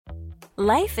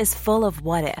Life is full of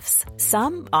what-ifs.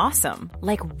 Some awesome,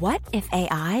 like what if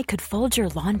AI could fold your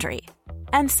laundry?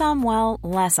 And some, well,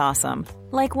 less awesome,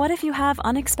 like what if you have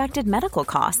unexpected medical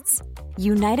costs?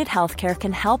 United Healthcare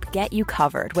can help get you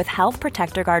covered with Health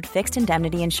Protector Guard fixed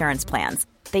indemnity insurance plans.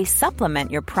 They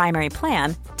supplement your primary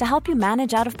plan to help you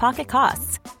manage out-of-pocket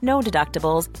costs. No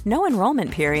deductibles, no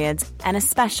enrollment periods, and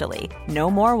especially no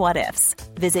more what-ifs.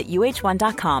 Visit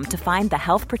uh1.com to find the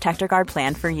Health Protector Guard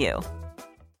plan for you.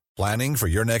 Planning for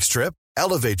your next trip?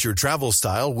 Elevate your travel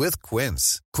style with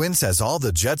Quince. Quince has all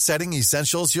the jet-setting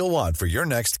essentials you'll want for your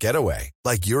next getaway,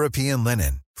 like European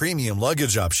linen, premium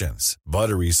luggage options,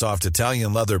 buttery soft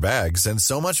Italian leather bags, and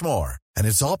so much more. And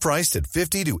it's all priced at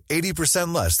 50 to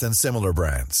 80% less than similar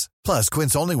brands. Plus,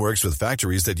 Quince only works with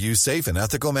factories that use safe and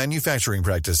ethical manufacturing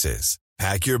practices.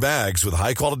 Pack your bags with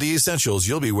high-quality essentials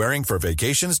you'll be wearing for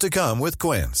vacations to come with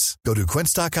Quince. Go to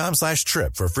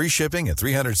quince.com/trip for free shipping and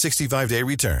 365-day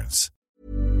returns.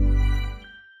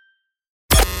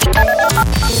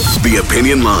 The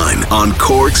Opinion Line on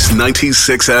Cork's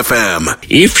 96 FM.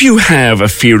 If you have a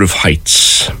fear of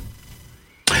heights,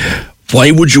 why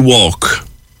would you walk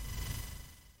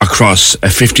across a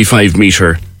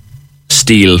 55-metre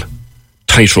steel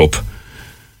tightrope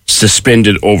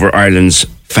suspended over Ireland's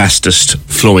fastest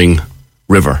flowing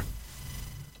river?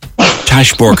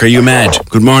 Tash Burke, are you mad?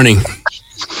 Good morning.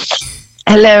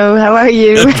 Hello, how are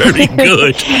you? Very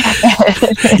good.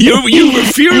 You have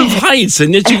a fear of heights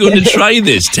and yet you're going to try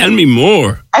this. Tell me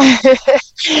more. I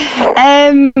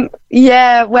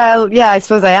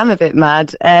suppose I am a bit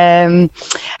mad.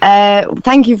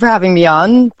 Thank you for having me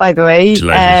on, by the way.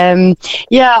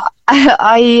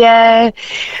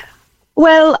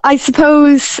 I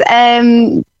suppose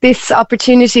this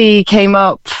opportunity came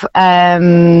up.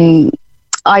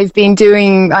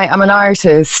 I'm an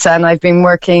artist and I've been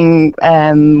working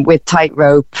with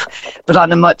tightrope, but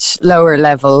on a much lower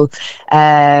level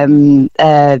in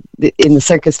the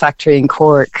Circus Factory in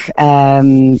Cork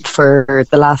for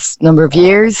the last number of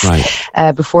years.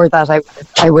 Right. Before that,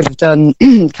 I would have done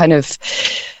kind of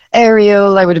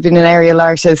aerial. I would have been an aerial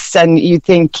artist, and you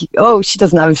think, oh, she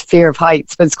doesn't have a fear of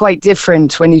heights, but it's quite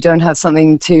different when you don't have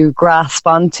something to grasp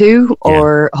onto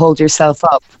or hold yourself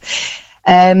up.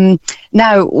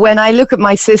 Now, when I look at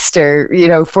my sister,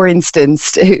 for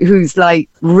instance, who's like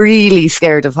really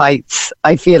scared of heights,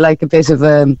 I feel like a bit of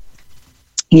an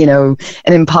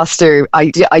imposter.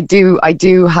 I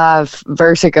do have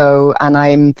vertigo and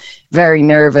I'm very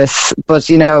nervous, but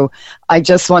I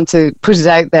just want to put it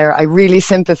out there. I really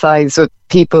sympathize with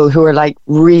people who are like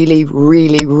really,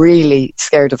 really, really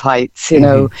scared of heights,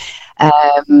 and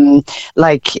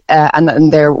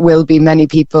there will be many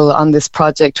people on this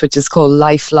project, which is called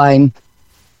Lifeline.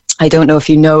 I don't know if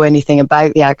you know anything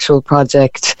about the actual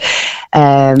project.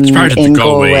 It's part of the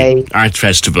Galway Art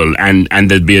Festival, and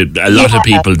there'll be a lot of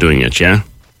people doing it, yeah?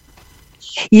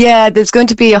 Yeah, there's going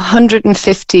to be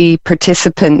 150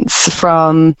 participants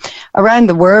from around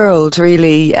the world,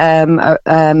 really,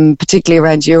 particularly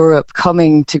around Europe,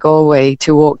 coming to Galway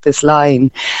to walk this line.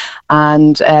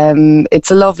 And it's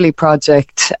a lovely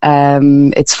project.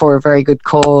 It's for a very good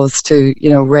cause to,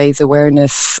 raise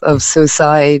awareness of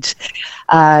suicide.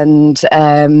 And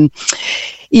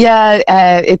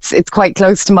it's quite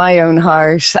close to my own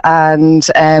heart, and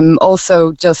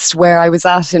also just where I was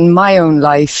at in my own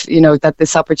life, that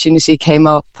this opportunity came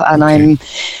up, and I'm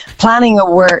planning a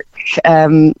work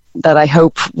that I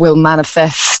hope will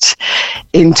manifest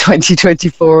in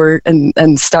 2024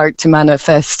 and start to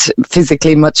manifest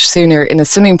physically much sooner in a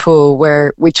swimming pool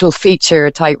which will feature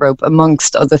a tightrope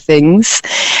amongst other things.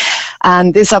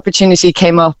 And this opportunity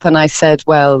came up and I said,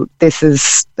 well, this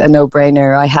is a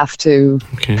no-brainer. I have to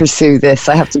pursue this.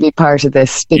 I have to be part of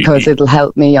this because it'll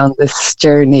help me on this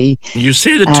journey. You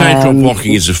say that tightrope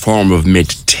walking is a form of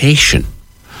meditation.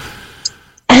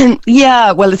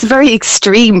 Yeah, well, it's a very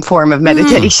extreme form of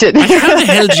meditation. How the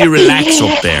hell do you relax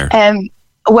up there?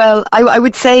 Well, I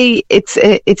would say it's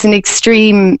an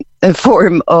extreme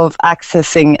form of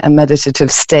accessing a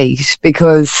meditative state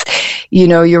because,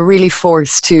 you're really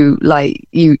forced to,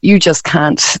 you just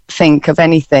can't think of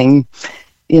anything.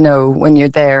 When you're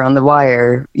there on the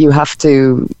wire, you have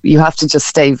to just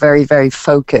stay very, very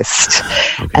focused.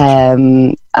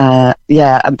 Okay.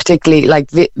 And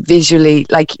particularly visually,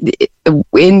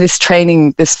 in this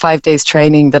training, this 5 days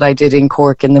training that I did in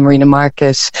Cork in the Marina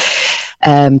Market,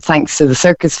 thanks to the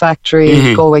Circus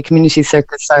Factory, Galway Community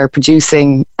Circus are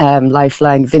producing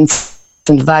Lifeline. Vince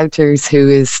Wouters, who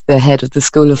is the head of the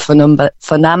School of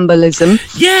Funambulism.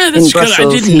 Yeah, that's good. I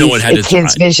didn't know it had its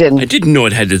his vision. I didn't know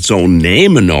it had its own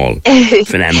name and all.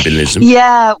 Funambulism.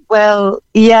 Yeah. Well,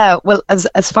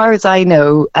 as far as I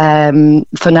know,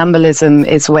 funambulism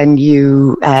is when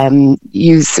you when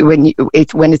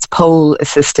it's pole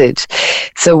assisted.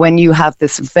 So when you have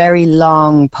this very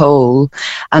long pole,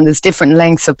 and there's different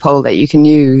lengths of pole that you can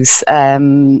use,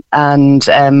 and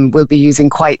we'll be using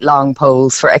quite long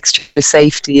poles for extra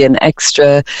safety and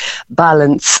extra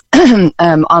balance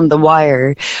on the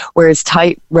wire, whereas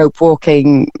tightrope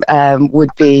walking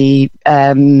would be,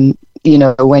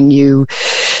 when you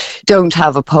don't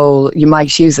have a pole, you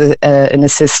might use an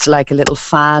assist like a little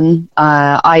fan.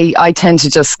 I tend to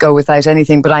just go without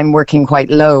anything, but I'm working quite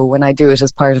low when I do it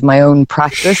as part of my own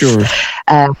practice. Sure.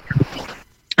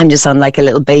 I'm just on like a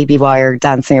little baby wire,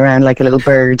 dancing around like a little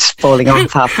bird falling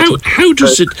off half. How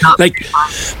does it like?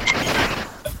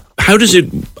 How does it?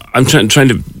 I'm trying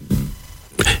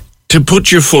to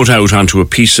put your foot out onto a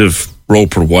piece of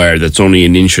rope or wire that's only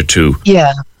an inch or two.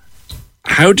 Yeah.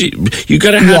 How do you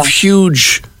got to have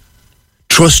huge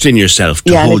trust in yourself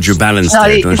to hold your balance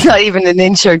there, don't it's you? not even an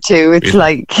inch or two. It's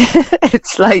like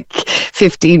it's like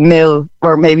 15 mil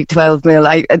or maybe 12 mil.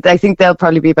 I think they'll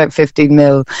probably be about 15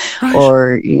 mil, right.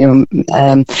 Or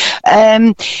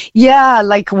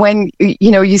like when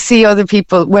you see other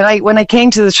people. When I came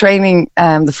to the training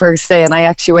the first day, and I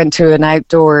actually went to an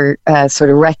outdoor sort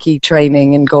of recce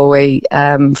training in Galway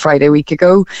Friday week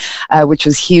ago, which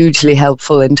was hugely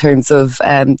helpful in terms of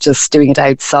just doing it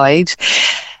outside.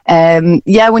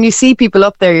 When you see people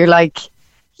up there, you're like,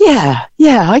 I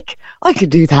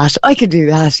could do that. I could do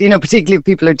that. Particularly if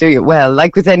people are doing it well,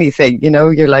 like with anything,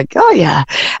 you're like, oh yeah.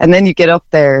 And then you get up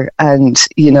there and,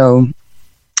 you're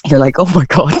like, oh my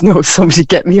God, no, somebody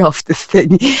get me off this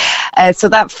thing. So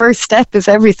that first step is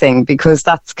everything, because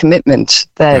that's commitment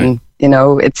then. Right.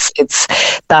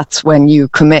 That's when you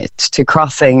commit to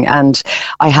crossing. And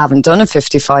I haven't done a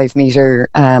 55 metre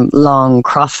long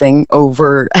crossing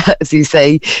over, as you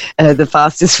say, the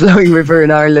fastest flowing river in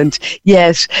Ireland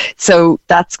yet. So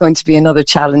that's going to be another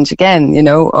challenge again,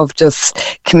 of just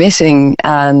committing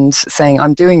and saying,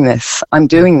 I'm doing this.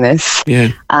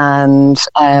 Yeah. And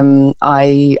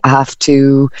I have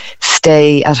to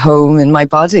stay at home in my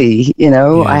body,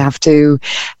 I have to,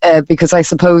 because I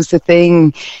suppose the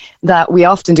thing that we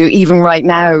often do, even right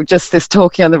now, just this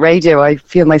talking on the radio, I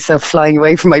feel myself flying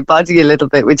away from my body a little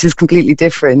bit, which is completely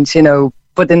different,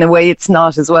 but in a way it's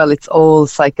not as well. It's all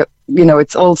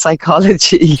it's all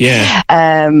psychology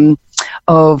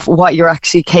of what you're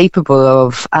actually capable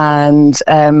of. And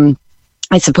I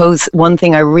suppose one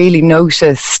thing I really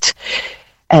noticed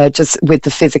just with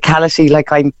the physicality,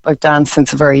 like I've danced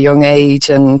since a very young age,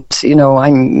 and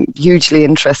I'm hugely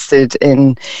interested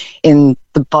in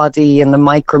the body and the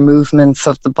micro movements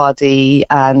of the body,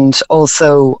 and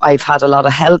also I've had a lot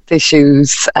of health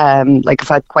issues. Like I've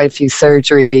had quite a few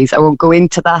surgeries. I won't go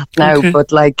into that now,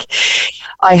 but like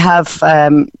I have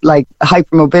like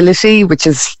hypermobility, which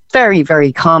is very,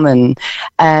 very common.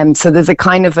 So there's a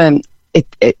kind of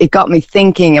it got me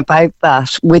thinking about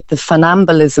that with the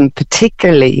funambulism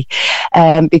particularly,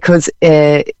 because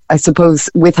I suppose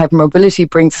with hypermobility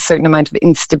brings a certain amount of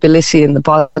instability in the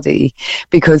body,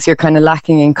 because you're kind of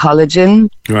lacking in collagen.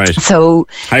 Right. So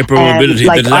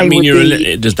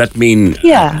hypermobility, does that mean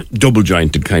double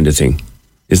jointed kind of thing?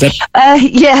 Is that?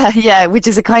 Which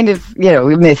is a kind of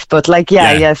myth, but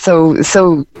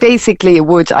So basically,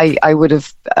 I would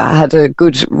have had a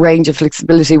good range of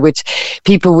flexibility, which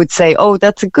people would say, oh,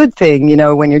 that's a good thing,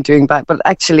 when you're doing back. But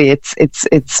actually,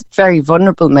 it's very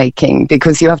vulnerable making,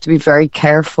 because you have to be very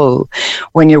careful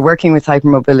when you're working with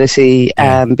hypermobility,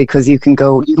 because you can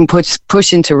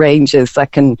push into ranges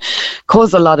that can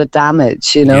cause a lot of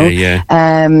damage.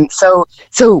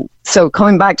 So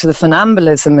coming back to the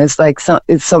funambulism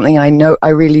is something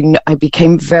I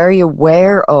became very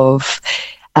aware of,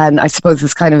 and I suppose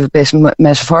it's kind of a bit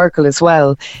metaphorical as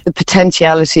well, the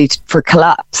potentiality for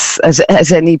collapse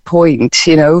at any point,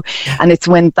 and it's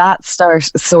when that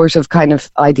sort of kind of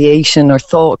ideation or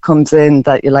thought comes in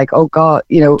that you're like, oh God,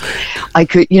 I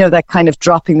could, that kind of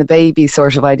dropping the baby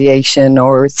sort of ideation,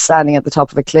 or standing at the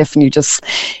top of a cliff and you just,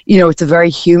 it's a very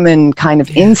human kind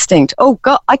of instinct. Oh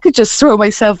God, I could just throw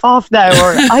myself off now,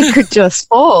 or I could just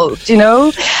fall,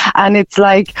 and it's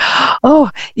like,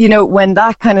 when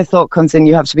that kind of thought comes in,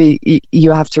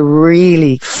 you have to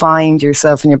really find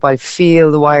yourself in your body,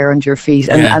 feel the wire under your feet.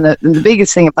 And the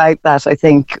biggest thing about that, I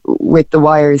think, with the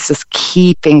wire is just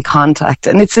keeping contact.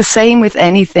 And it's the same with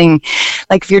anything.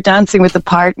 Like if you're dancing with a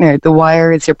partner, the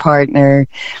wire is your partner.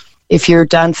 if you're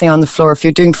dancing on the floor, if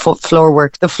you're doing floor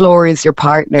work, the floor is your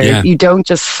partner. Yeah. You don't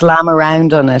just slam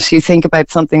around on it. You think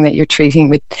about something that you're treating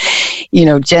with,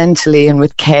 gently and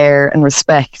with care and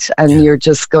respect, and you're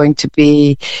just going to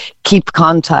keep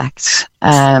contact.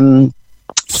 Someone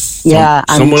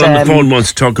on the phone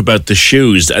wants to talk about the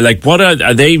shoes. Like, what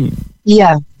are they?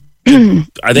 Yeah.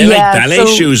 Are they like ballet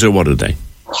shoes, or what are they?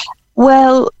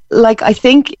 Well, I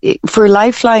think for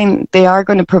Lifeline, they are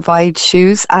going to provide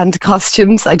shoes and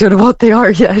costumes. I don't know what they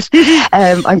are yet.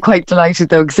 I'm quite delighted,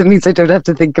 though, because it means I don't have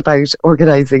to think about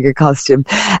organising a costume.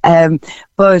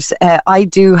 But I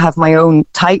do have my own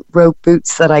tightrope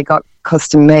boots that I got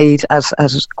custom made at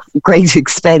great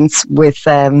expense with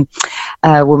a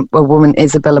woman,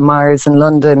 Isabella Mars, in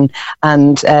London.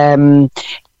 And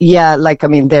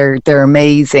they're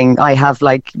amazing. I have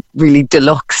really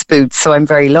deluxe boots, so I'm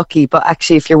very lucky. But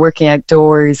actually, if you're working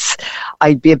outdoors,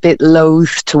 I'd be a bit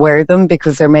loath to wear them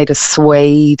because they're made of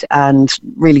suede and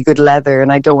really good leather,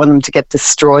 and I don't want them to get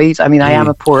destroyed. I mean, I am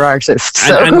a poor artist.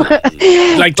 So. Are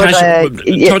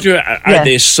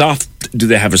they soft? Do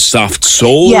they have a soft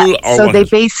sole? Yeah, so they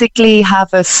basically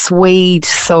have a suede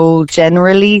sole.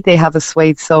 Generally, they have a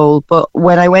suede sole. But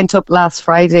when I went up last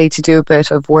Friday to do a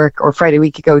bit of work, or Friday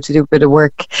week ago to do a bit of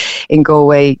work in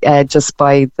Galway, just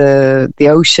by the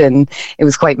ocean, it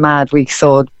was quite mad. We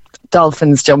saw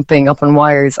dolphins jumping up on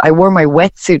wires. I wore my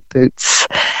wetsuit boots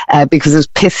because it was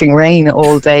pissing rain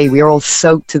all day. We were all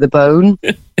soaked to the bone.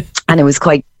 And it was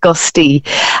quite gusty,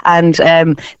 and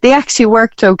they actually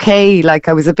worked okay.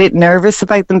 I was a bit nervous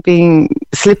about them being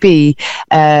slippy.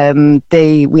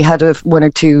 We had one or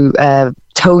two.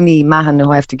 Tony Mahan, who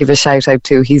I have to give a shout out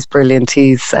to, he's brilliant.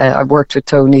 I've worked with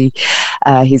Tony.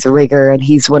 He's a rigger, and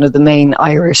he's one of the main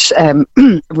Irish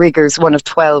riggers, one of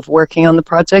 12 working on the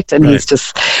project, and he's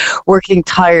just working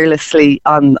tirelessly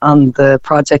on the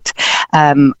project.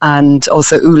 And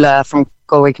also Ula from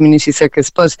Galway Community Circus,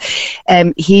 but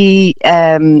he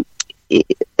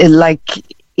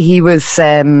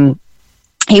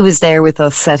was there with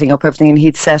us setting up everything, and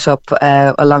he'd set up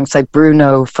alongside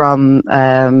Bruno from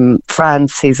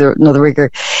France. He's another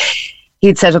rigger.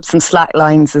 He'd set up some slack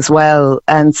lines as well,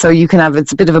 and so you can have,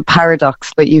 it's a bit of a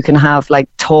paradox, but you can have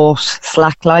taut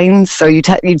slack lines. So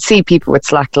you'd see people with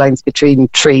slack lines between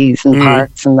trees and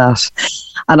parks and that.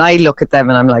 And I look at them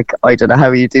and I'm like, I don't know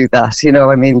how you do that.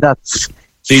 I mean, that's.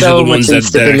 These are the ones that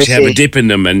actually have a dip in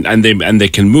them, and they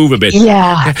can move a bit.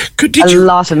 Yeah, a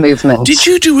lot of movement. Did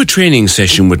you do a training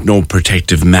session with no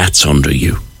protective mats under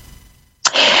you?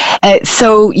 You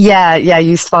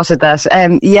spotted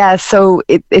that. So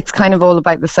it's kind of all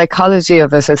about the psychology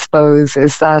of it, I suppose,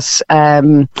 is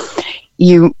that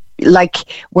you...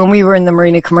 when we were in the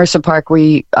Marina Commercial Park,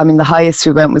 the highest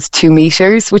we went was 2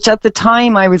 meters, which at the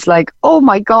time I was like, oh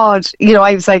my God,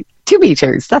 I was like, 2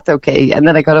 meters, that's okay. And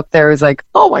then I got up there, I was like,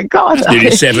 oh my God. That's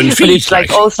nearly 7 feet. But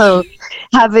it's also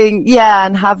having,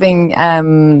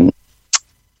 and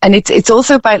it's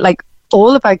also about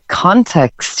all about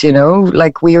context, we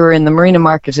were in the Marina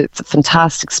Market. It's a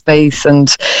fantastic space,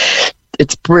 and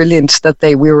it's brilliant that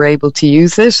we were able to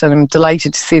use it, and I'm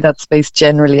delighted to see that space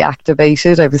generally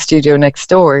activated. I have a studio next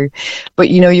door, but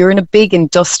you're in a big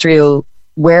industrial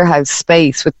warehouse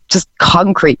space with just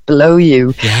concrete below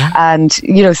you, and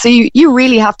so you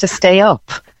really have to stay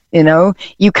up.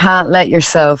 You can't let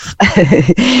yourself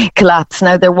collapse.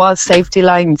 Now, there was safety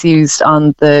lines used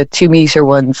on the 2 meter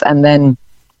ones, and then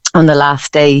on the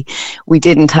last day we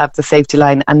didn't have the safety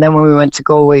line, and then when we went to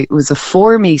Galway, it was a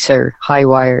 4 meter high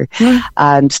wire,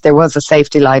 and there was a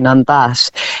safety line on that,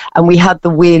 and we had the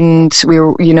wind. We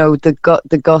were,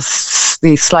 the gusts,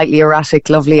 the slightly erratic,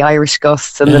 lovely Irish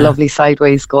gusts, and the lovely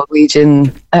sideways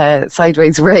Galwegian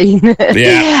sideways rain.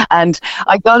 And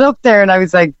I got up there and I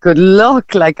was like, good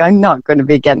luck, I'm not going to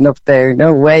be getting up there,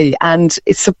 no way. And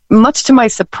it's much to my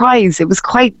surprise, it was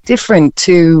quite different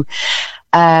to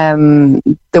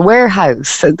the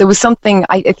warehouse. There was something,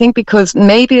 I think, because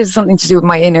maybe it's something to do with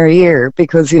my inner ear,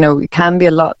 because it can be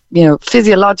a lot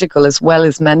physiological as well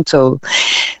as mental.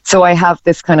 So I have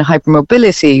this kind of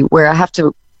hypermobility where I have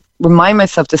to remind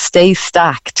myself to stay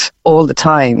stacked all the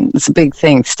time. It's a big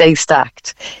thing. Stay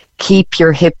stacked, keep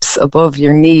your hips above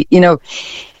your knee,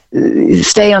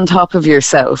 stay on top of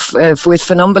yourself. With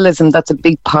funambulism, that's a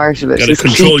big part of it. You've got to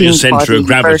control your centre of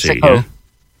gravity.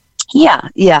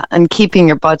 Yeah, and keeping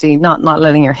your body, not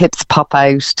letting your hips pop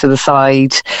out to the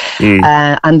side.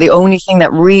 And the only thing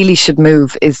that really should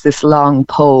move is this long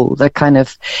pole that kind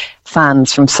of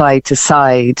fans from side to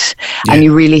side, and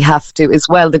you really have to, as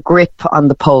well, the grip on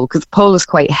the pole, because the pole is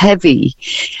quite heavy,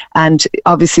 and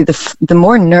obviously the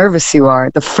more nervous you are,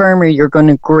 the firmer you're going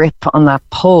to grip on that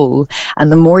pole,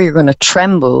 and the more you're going to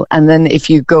tremble. And then if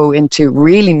you go into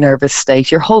really nervous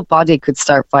state, your whole body could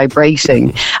start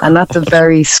vibrating, and that's a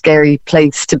very scary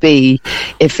place to be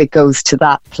if it goes to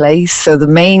that place. So the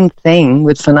main thing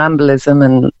with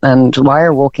funambulism and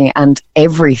wire walking and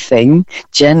everything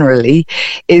generally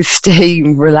is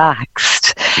staying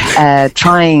relaxed,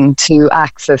 trying to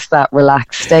access that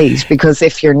relaxed state, because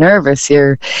if you're nervous,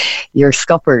 you're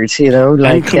scuppered, you know.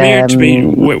 Like, and come here to me,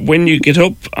 when you get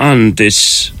up on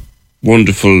this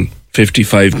wonderful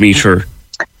 55-metre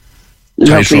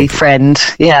lovely friend,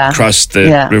 across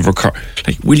the River Car,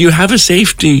 like, will you have a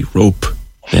safety rope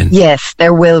then? Yes,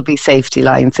 there will be safety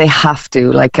lines. They have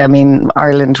to. Like, I mean,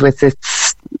 Ireland with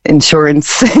its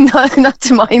insurance, not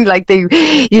to mind, like, they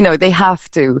have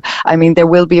to. I mean, there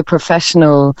will be a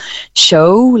professional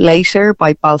show later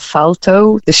by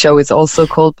Balsalto. The show is also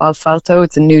called Balsalto.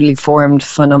 It's a newly formed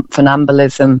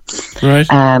funambulism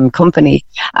company,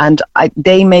 and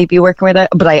they may be working with it,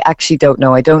 but I actually don't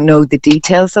know. I don't know the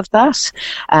details of that.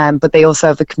 But they also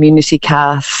have a community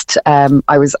cast.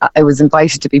 I was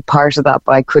invited to be part of that,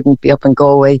 but I couldn't be up in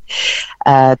Galway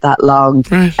that long.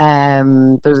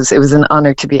 It was an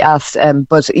honour to be asked.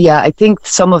 But yeah, I think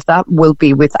some of that will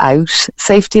be without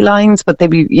safety lines, but they'll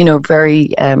be, you know,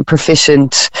 very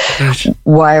proficient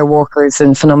wire walkers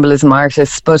and funambulism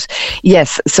artists. But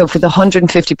yes, so for the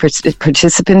 150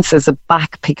 participants, there's a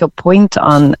back pickup point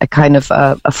on a kind of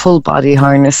a full body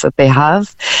harness that they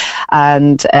have,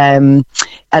 and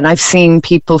I've seen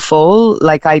people fall.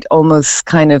 Like, I'd almost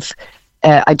kind of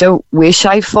I don't wish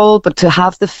I'd fall, but to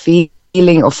have the feeling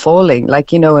of falling,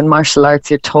 like, you know, in martial arts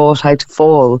you're taught how to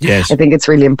fall. Yes. I think it's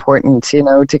really important, you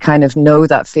know, to kind of know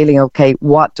that feeling. Okay,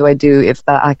 what do I do if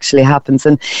that actually happens?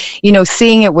 And, you know,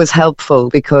 seeing it was helpful,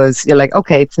 because you're like,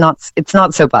 okay, it's not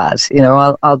so bad, you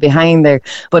know, I'll be hanging there.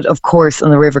 But of course, on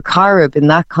the River Carib, in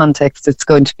that context, it's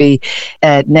going to be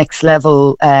next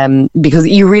level, because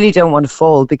you really don't want to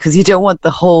fall, because you don't want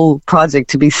the whole project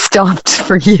to be stopped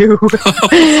for you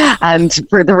and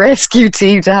for the rescue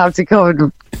team to have to come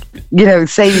and, you know,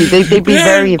 save you. They'd be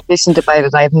very efficient about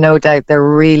it. I have no doubt. They're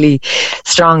a really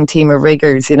strong team of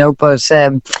riggers, you know. But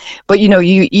you know,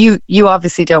 you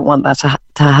obviously don't want that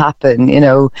to happen, you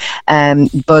know.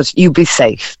 But you be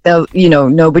safe. They'll, you know,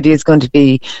 nobody is going to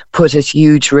be put at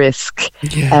huge risk.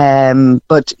 Yeah.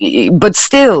 But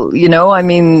still, you know, I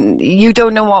mean, you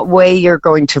don't know what way you're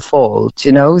going to fall,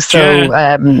 you know. So,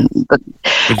 at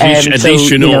least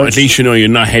you know. At least you know you're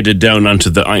not headed down onto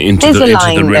the into the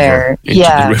river.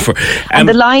 And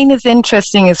the line is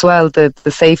interesting as well, the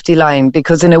safety line,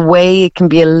 because in a way it can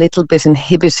be a little bit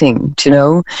inhibiting, you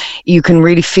know. You can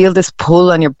really feel this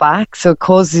pull on your back, so it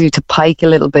causes you to pike a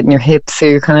little bit in your hips, so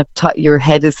you're kind of your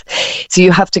head is, so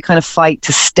you have to kind of fight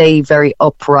to stay very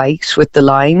upright with the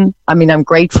line. I mean, I'm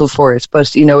grateful for it,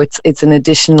 but, you know, it's an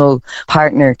additional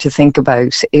partner to think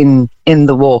about in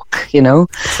the walk, you know.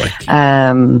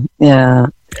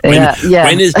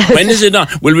 When is it on?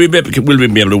 Will we be able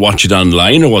to watch it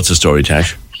online, or what's the story,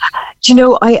 Tash? Do you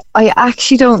know, I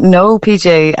actually don't know,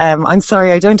 PJ. I'm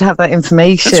sorry, I don't have that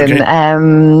information.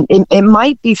 Okay. It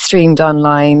might be streamed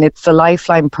online. It's the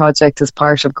Lifeline project as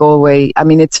part of Galway. I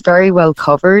mean, it's very well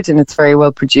covered and it's very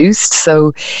well produced.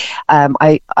 So,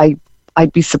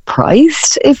 I'd be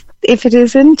surprised if it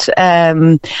isn't.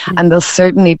 And there'll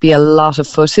certainly be a lot of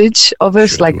footage of it.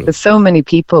 Sure, like, there's so many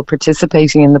people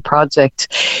participating in the project.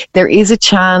 There is a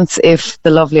chance, if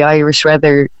the lovely Irish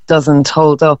weather doesn't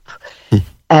hold up,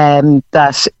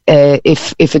 that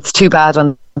if it's too bad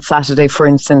on Saturday, for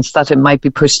instance, that it might be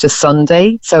pushed to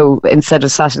Sunday. So instead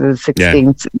of Saturday the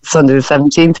 16th, Sunday the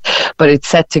 17th, but it's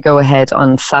set to go ahead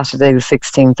on Saturday the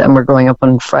 16th, and we're going up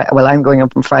on Friday. Well, I'm going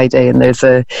up on Friday, and there's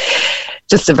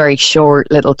just a very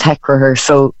short little tech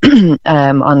rehearsal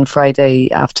on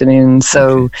Friday afternoon.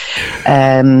 So,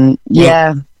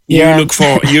 You look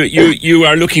for you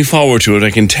are looking forward to it,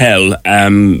 I can tell.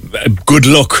 Good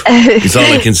luck is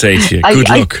all I can say to you. Good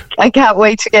luck. I can't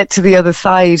wait to get to the other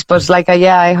side, but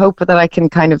I hope that I can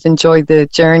kind of enjoy the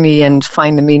journey and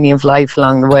find the meaning of life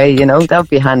along the way, you know. That'd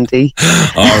be handy.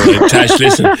 All right, Tash,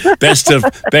 listen, best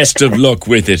of luck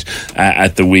with it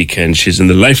at the weekend. She's in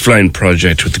the Lifeline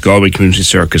project with the Galway Community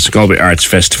Circus, the Galway Arts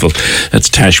Festival. That's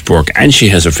Tash Burke, and she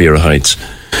has a fear of heights.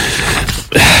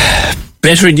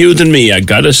 Better you than me, I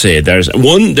gotta say. There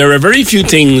are very few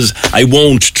things I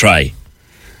won't try,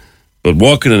 but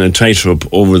walking on a tightrope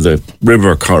over the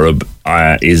River Corrib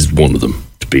is one of them,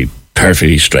 to be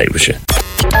perfectly straight with you.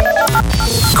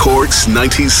 Cork's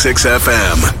 96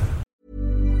 FM.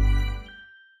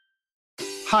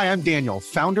 Hi, I'm Daniel,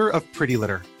 founder of Pretty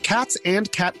Litter. Cats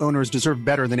and cat owners deserve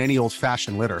better than any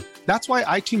old-fashioned litter. That's why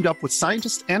I teamed up with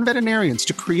scientists and veterinarians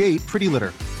to create Pretty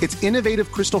Litter. Its innovative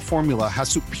crystal formula has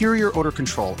superior odor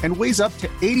control and weighs up to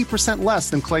 80% less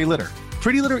than clay litter.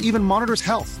 Pretty Litter even monitors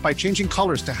health by changing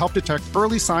colors to help detect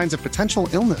early signs of potential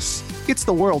illness. It's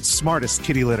the world's smartest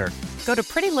kitty litter. Go to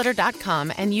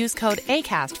prettylitter.com and use code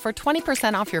ACAST for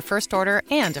 20% off your first order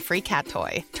and a free cat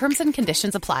toy. Terms and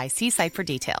conditions apply. See site for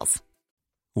details.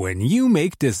 When you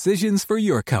make decisions for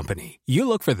your company, you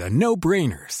look for the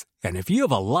no-brainers. And if you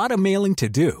have a lot of mailing to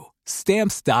do,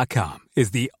 Stamps.com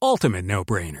is the ultimate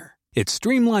no-brainer. It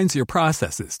streamlines your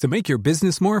processes to make your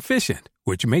business more efficient,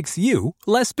 which makes you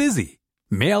less busy.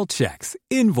 Mail checks,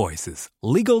 invoices,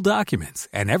 legal documents,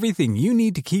 and everything you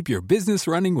need to keep your business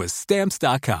running with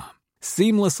Stamps.com.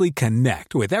 Seamlessly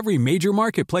connect with every major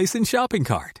marketplace and shopping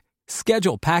cart.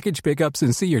 Schedule package pickups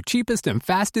and see your cheapest and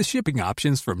fastest shipping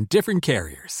options from different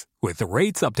carriers, with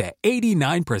rates up to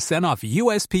 89% off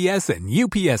USPS and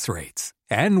UPS rates.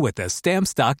 And with the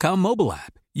Stamps.com mobile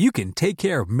app, you can take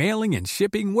care of mailing and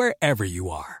shipping wherever you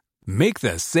are. Make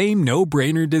the same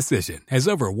no-brainer decision as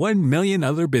over 1 million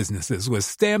other businesses with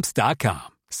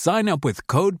Stamps.com. Sign up with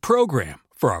code PROGRAM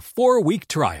for a 4-week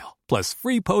trial, plus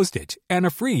free postage and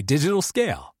a free digital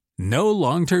scale. No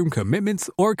long-term commitments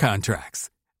or contracts.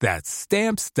 That's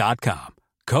Stamps.com.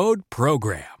 Code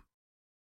PROGRAM.